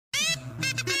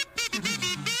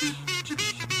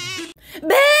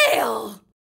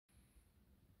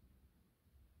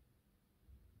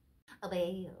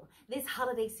Beeeeeyall. This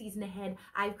holiday season ahead,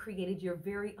 I've created your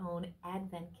very own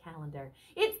Advent calendar.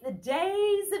 It's the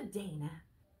Days of Dana.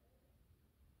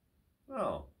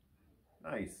 Oh,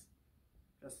 nice.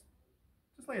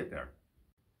 Just lay it there.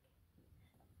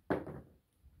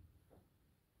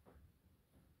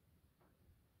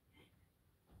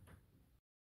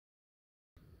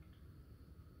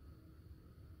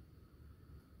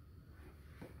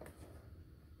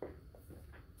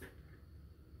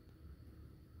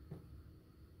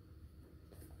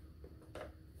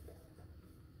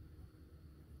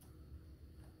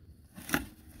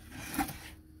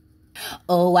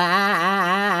 Oh,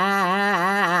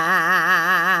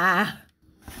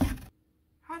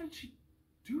 How did she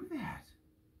do that?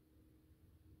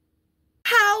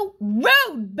 How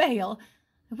rude, Beeeeeyall!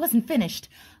 It wasn't finished.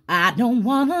 I don't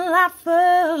want a lot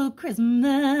for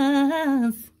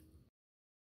Christmas.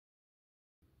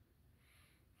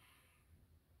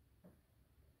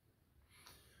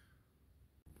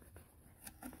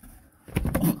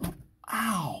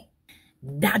 Ow!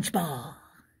 Dodgeball.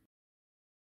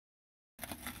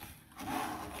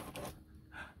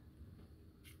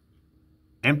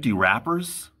 Empty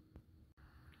wrappers?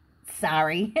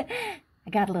 Sorry, I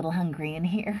got a little hungry in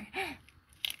here.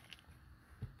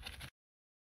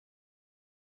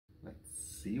 Let's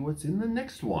see what's in the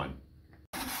next one.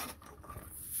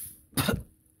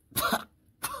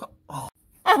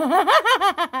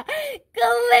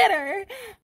 Glitter!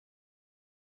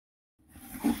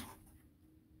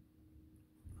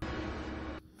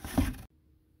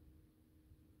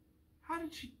 How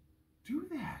did she do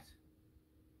that?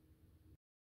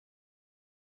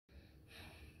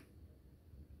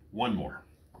 One more.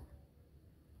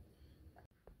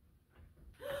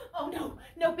 Oh no,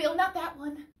 no, Bill, not that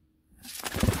one.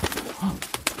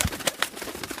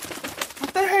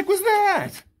 What the heck was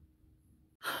that?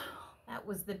 That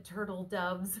was the turtle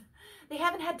doves. They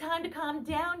haven't had time to calm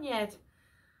down yet.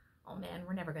 Oh man,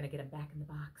 we're never gonna get them back in the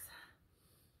box.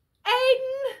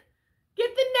 Aiden,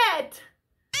 get the net.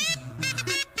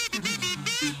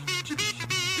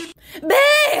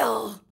 Beeeeeyall!